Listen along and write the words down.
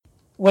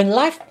When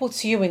life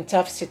puts you in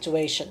tough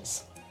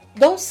situations,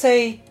 don't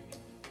say,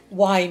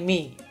 "Why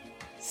me?"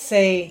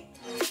 Say,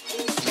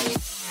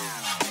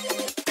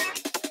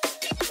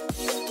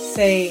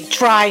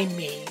 "Try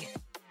me."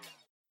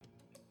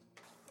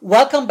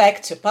 Welcome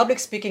back to Public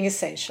Speaking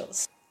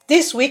Essentials.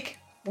 This week,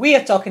 we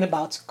are talking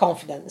about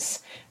confidence.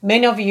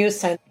 Many of you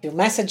sent you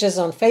messages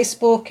on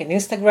Facebook and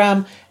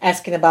Instagram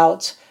asking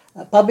about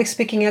public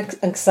speaking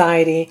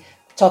anxiety,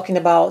 talking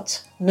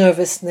about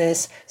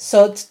nervousness.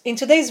 So in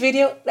today's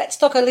video, let's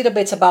talk a little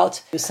bit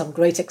about some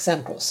great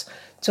examples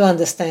to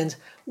understand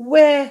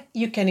where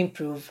you can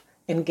improve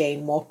and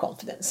gain more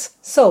confidence.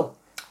 So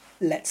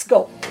let's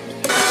go.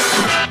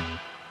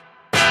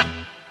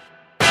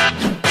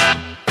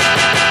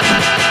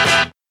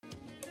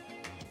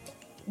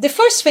 The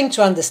first thing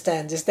to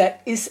understand is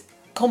that it's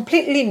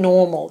completely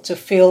normal to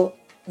feel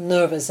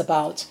nervous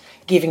about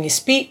giving a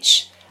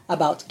speech,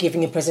 about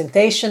giving a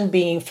presentation,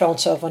 being in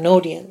front of an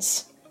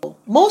audience.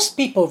 Most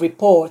people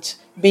report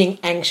being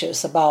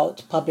anxious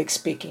about public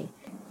speaking,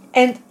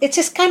 and it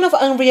is kind of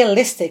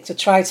unrealistic to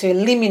try to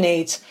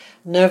eliminate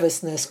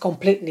nervousness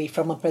completely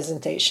from a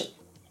presentation.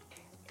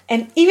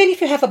 And even if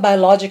you have a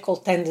biological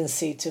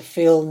tendency to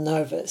feel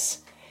nervous,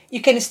 you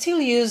can still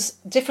use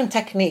different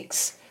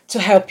techniques to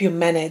help you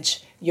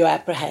manage your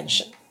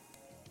apprehension.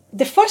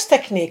 The first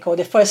technique, or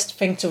the first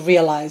thing to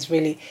realize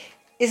really,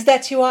 is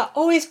that you are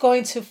always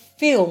going to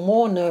feel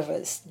more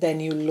nervous than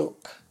you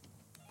look.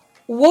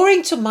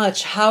 Worrying too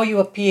much how you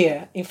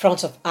appear in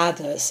front of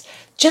others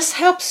just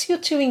helps you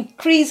to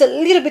increase a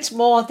little bit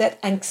more that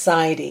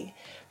anxiety.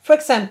 For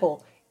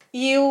example,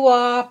 you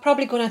are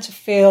probably going to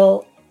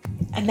feel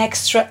an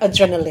extra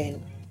adrenaline,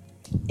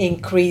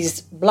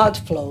 increased blood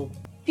flow,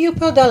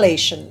 pupil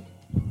dilation,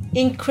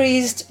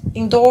 increased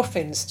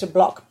endorphins to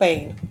block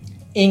pain,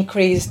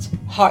 increased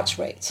heart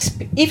rate.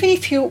 Even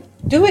if you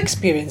do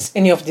experience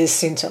any of these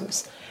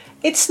symptoms,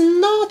 it's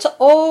not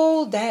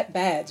all that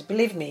bad,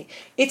 believe me.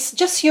 It's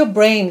just your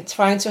brain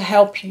trying to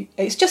help you.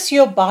 It's just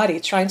your body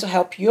trying to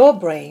help your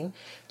brain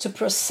to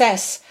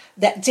process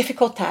that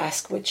difficult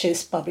task, which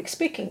is public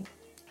speaking.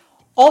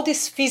 All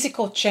these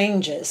physical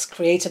changes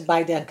created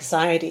by the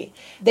anxiety,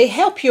 they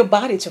help your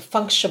body to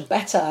function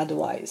better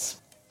otherwise.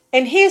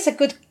 And here's a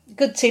good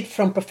tip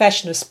from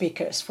professional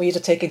speakers for you to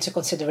take into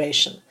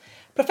consideration.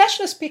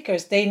 Professional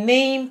speakers, they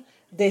name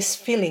this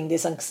feeling,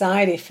 this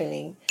anxiety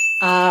feeling,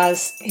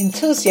 as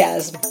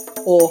enthusiasm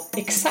or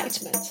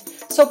excitement.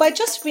 So by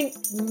just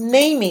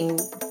naming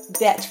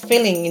that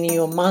feeling in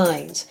your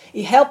mind,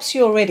 it helps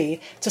you already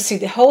to see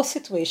the whole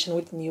situation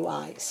with new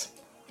eyes.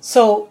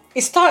 So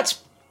it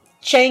starts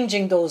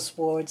changing those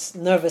words: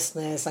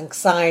 nervousness,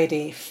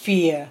 anxiety,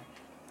 fear.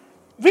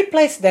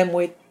 Replace them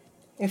with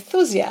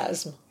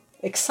enthusiasm,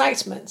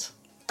 excitement,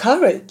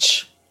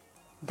 courage,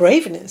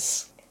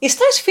 braveness. You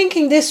start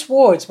thinking these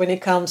words when it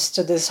comes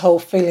to this whole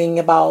feeling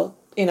about,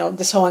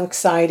 this whole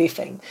anxiety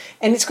thing.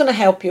 And it's going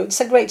to help you.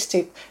 It's a great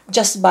tip.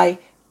 Just by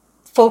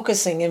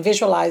focusing and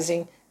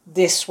visualizing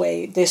this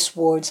way, these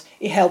words,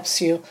 it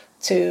helps you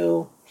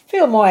to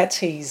feel more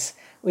at ease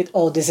with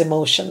all these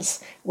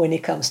emotions when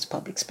it comes to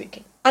public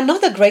speaking.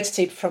 Another great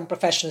tip from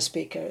professional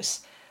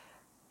speakers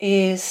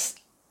is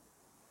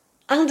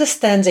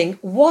understanding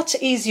what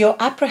is your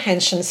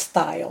apprehension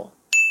style.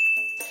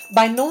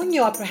 By knowing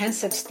your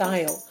apprehensive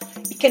style,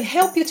 it can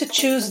help you to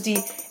choose the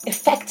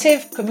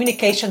effective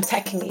communication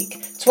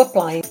technique to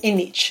apply in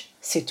each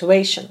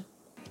situation.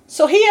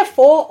 So here are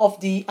 4 of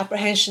the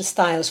apprehension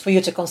styles for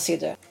you to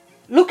consider.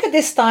 Look at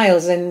these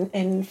styles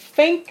and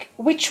think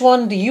which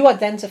one do you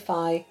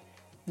identify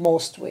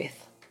most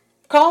with.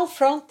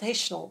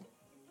 Confrontational.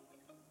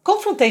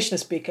 Confrontational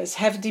speakers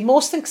have the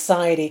most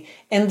anxiety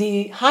and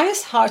the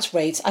highest heart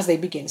rates as they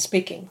begin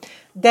speaking.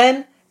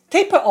 Then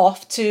taper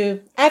off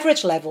to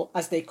average level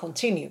as they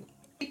continue.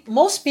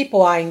 Most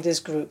people are in this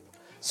group.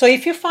 So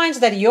if you find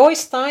that your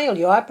style,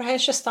 your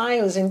apprehension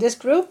style is in this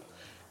group,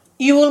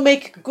 you will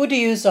make good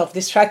use of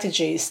the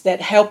strategies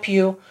that help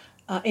you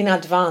in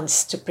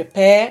advance to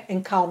prepare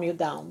and calm you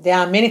down. There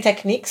are many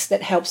techniques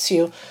that helps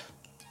you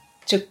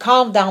to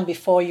calm down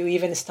before you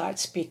even start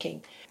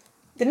speaking.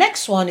 The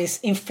next one is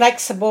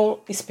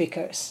inflexible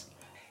speakers.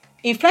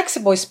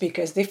 Inflexible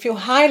speakers, they feel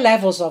high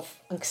levels of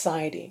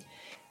anxiety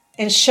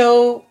and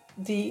show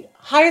the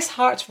highest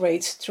heart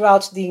rates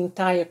throughout the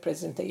entire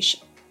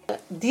presentation.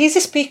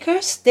 These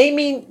speakers, they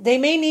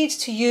may need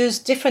to use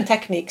different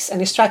techniques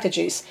and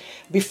strategies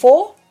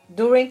before,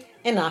 during,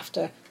 and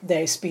after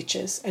their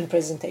speeches and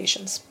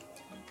presentations.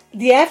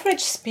 The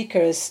average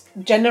speakers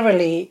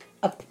generally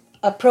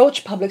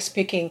approach public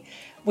speaking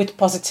with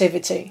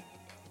positivity,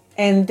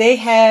 and they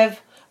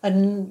have a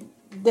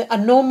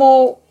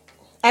normal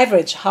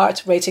average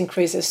heart rate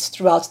increases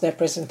throughout their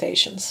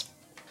presentations.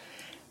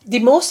 The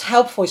most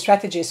helpful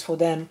strategies for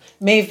them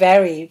may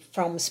vary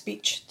from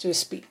speech to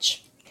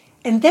speech.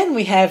 And then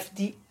we have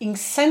the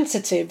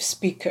insensitive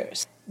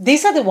speakers.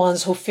 These are the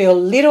ones who feel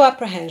little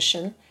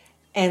apprehension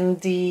and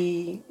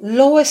the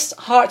lowest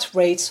heart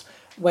rates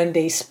when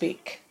they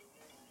speak.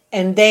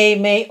 And they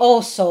may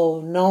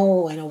also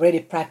know and already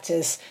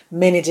practice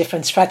many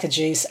different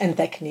strategies and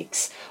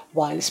techniques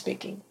while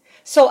speaking.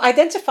 So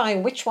identify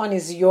which one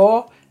is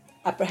your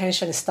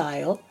apprehension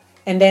style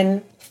and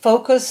then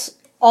focus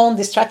on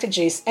the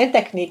strategies and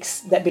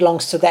techniques that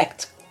belongs to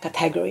that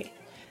category.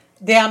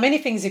 There are many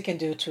things you can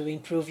do to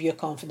improve your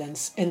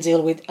confidence and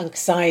deal with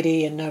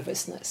anxiety and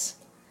nervousness.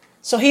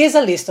 So here's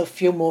a list of a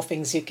few more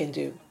things you can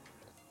do.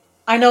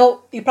 I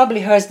know you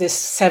probably heard this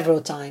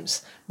several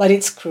times, but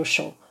it's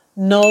crucial.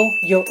 Know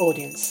your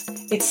audience.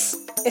 It's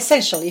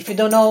essential. If you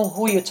don't know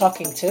who you're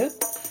talking to,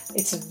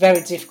 it's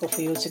very difficult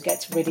for you to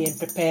get ready and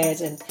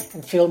prepared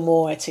and feel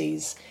more at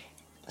ease.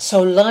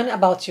 So learn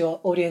about your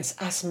audience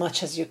as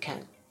much as you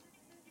can.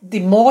 The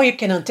more you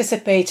can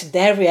anticipate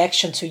their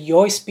reaction to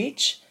your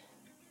speech,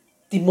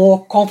 the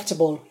more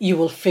comfortable you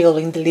will feel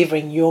in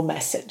delivering your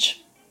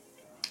message.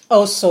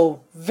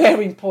 Also,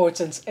 very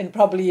important, and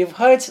probably you've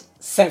heard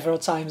several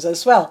times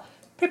as well,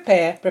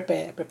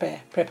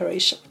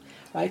 preparation.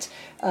 Right?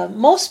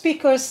 Most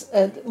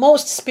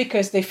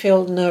speakers, they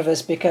feel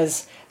nervous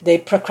because they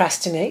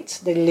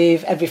procrastinate, they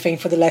leave everything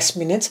for the last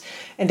minute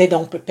and they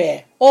don't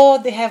prepare. Or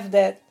they have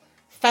that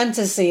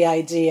fantasy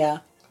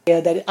idea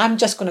that I'm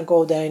just going to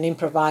go there and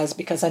improvise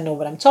because I know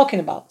what I'm talking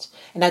about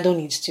and I don't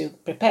need to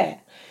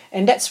prepare.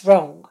 And that's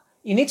wrong.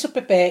 You need to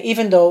prepare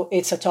even though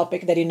it's a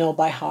topic that you know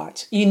by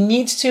heart. You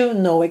need to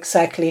know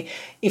exactly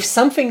if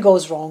something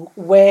goes wrong,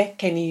 where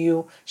can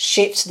you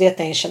shift the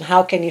attention?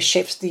 How can you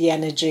shift the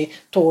energy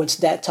towards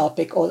that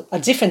topic or a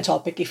different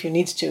topic if you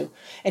need to?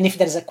 And if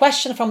there's a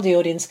question from the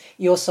audience,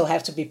 you also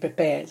have to be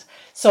prepared.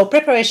 So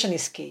preparation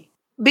is key.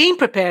 Being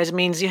prepared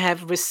means you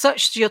have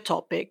researched your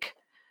topic,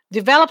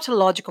 developed a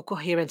logical,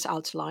 coherent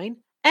outline,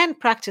 and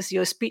practiced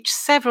your speech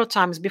several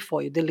times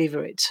before you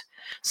deliver it.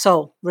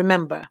 So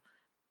remember,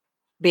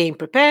 being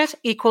prepared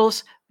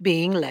equals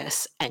being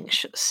less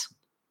anxious.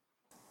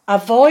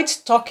 Avoid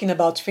talking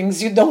about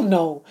things you don't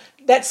know.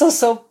 That's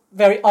also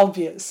very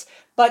obvious.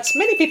 But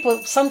many people,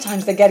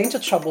 sometimes they get into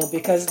trouble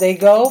because they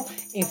go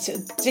into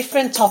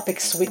different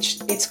topics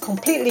which it's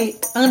completely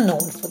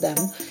unknown for them.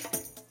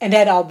 And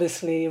that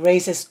obviously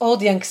raises all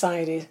the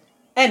anxiety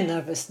and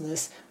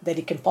nervousness that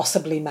you can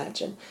possibly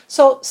imagine.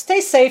 So stay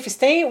safe,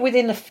 stay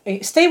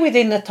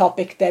within a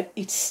topic that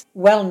it's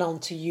well known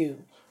to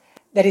you,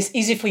 that is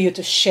easy for you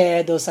to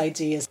share those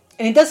ideas.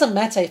 And it doesn't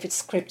matter if it's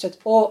scripted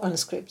or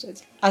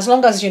unscripted. As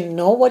long as you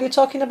know what you're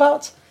talking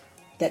about,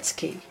 that's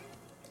key.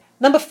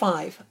 Number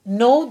 5,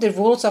 know the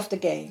rules of the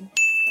game.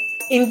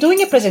 In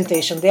doing a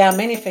presentation, there are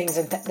many things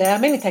and there are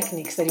many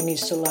techniques that you need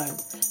to learn.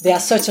 There are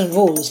certain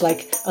rules,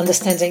 like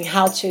understanding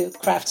how to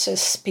craft a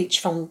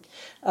speech from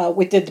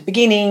with the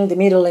beginning, the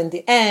middle, and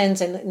the end,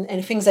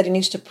 and things that you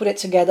need to put it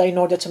together in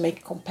order to make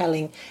it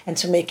compelling and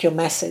to make your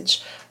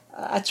message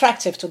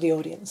attractive to the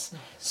audience.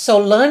 So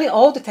learn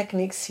all the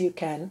techniques you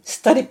can,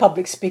 study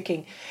public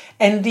speaking,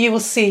 and you will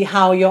see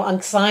how your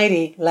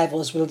anxiety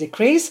levels will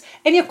decrease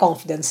and your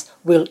confidence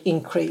will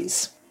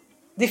increase.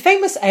 The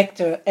famous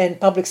actor and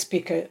public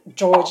speaker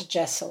George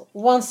Jessel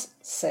once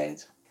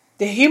said,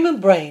 "The human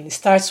brain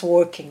starts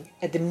working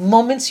at the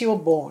moment you are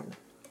born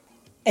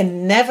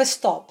and never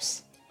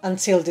stops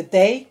until the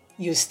day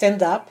you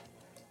stand up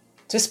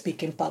to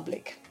speak in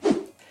public."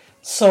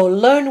 So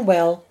learn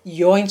well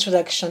your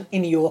introduction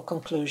and your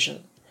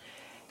conclusion.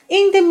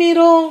 In the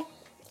middle,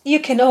 you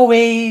can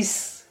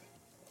always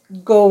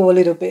go a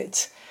little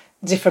bit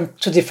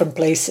to different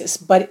places.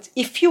 But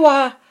if you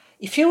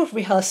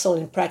rehearsal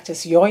and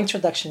practice your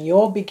introduction,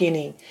 your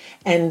beginning,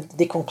 and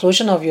the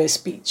conclusion of your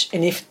speech,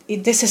 and if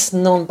this is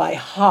known by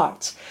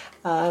heart,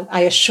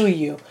 I assure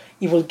you,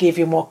 it will give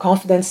you more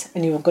confidence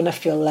and you're going to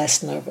feel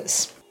less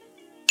nervous.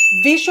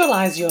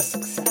 Visualize your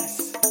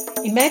success.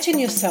 Imagine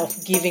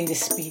yourself giving the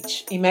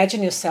speech.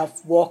 Imagine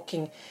yourself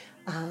walking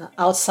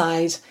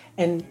outside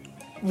and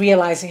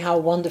realizing how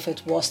wonderful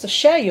it was to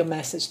share your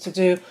message, to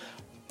do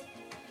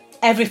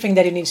everything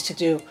that you need to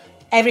do,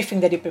 everything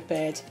that you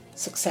prepared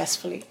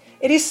successfully.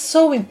 It is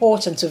so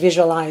important to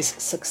visualize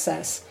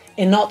success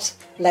and not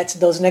let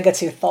those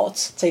negative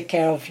thoughts take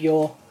care of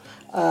your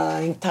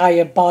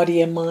entire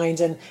body and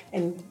mind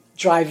and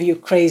drive you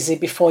crazy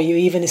before you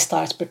even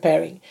start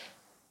preparing.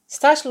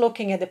 Start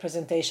looking at the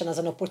presentation as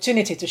an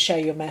opportunity to share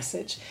your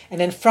message.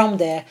 And then from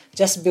there,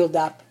 just build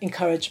up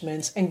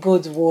encouragement and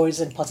good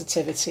words and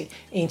positivity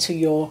into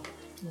your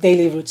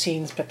daily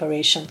routines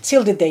preparation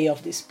till the day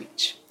of the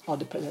speech or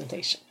the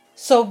presentation.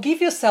 So give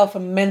yourself a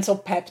mental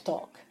pep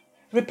talk.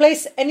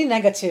 Replace any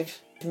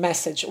negative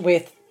message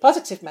with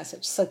positive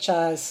message, such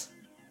as,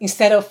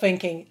 instead of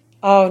thinking,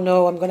 "Oh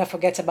no, I'm going to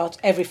forget about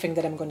everything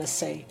that I'm going to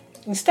say."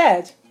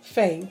 Instead,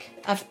 think,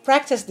 "I've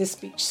practiced this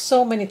speech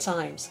so many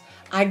times.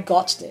 I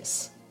got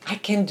this. I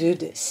can do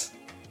this."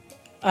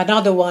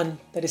 Another one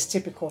that is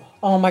typical.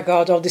 "Oh my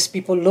God, all these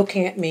people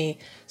looking at me.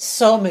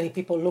 So many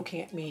people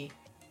looking at me."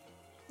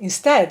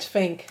 Instead,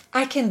 think,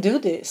 "I can do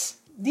this.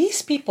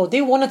 These people,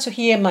 they wanted to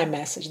hear my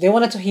message. They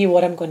wanted to hear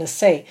what I'm going to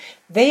say.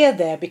 They are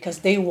there because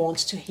they want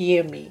to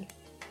hear me."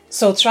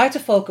 So try to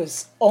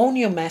focus on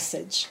your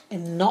message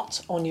and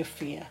not on your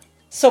fear.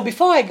 So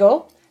before I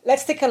go,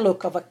 let's take a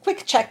look of a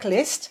quick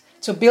checklist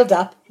to build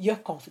up your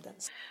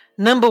confidence.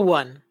 Number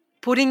 1,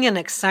 putting an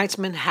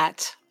excitement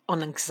hat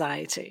on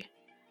anxiety.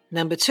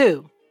 Number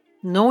 2,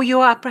 know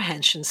your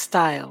apprehension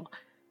style.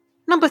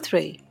 Number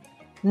 3,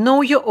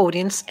 know your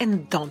audience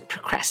and don't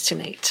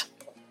procrastinate.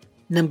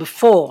 Number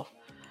 4,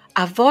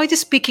 avoid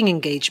speaking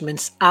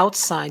engagements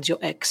outside your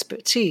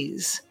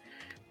expertise.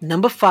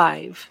 Number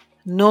 5,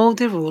 know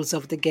the rules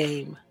of the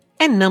game.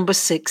 And number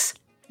 6,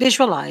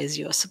 visualize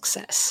your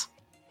success.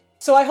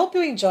 So I hope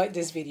you enjoyed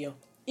this video.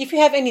 If you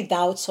have any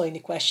doubts or any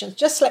questions,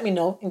 just let me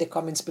know in the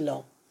comments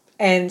below.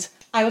 And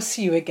I will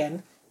see you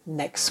again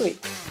next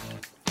week.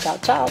 Ciao,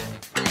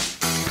 ciao.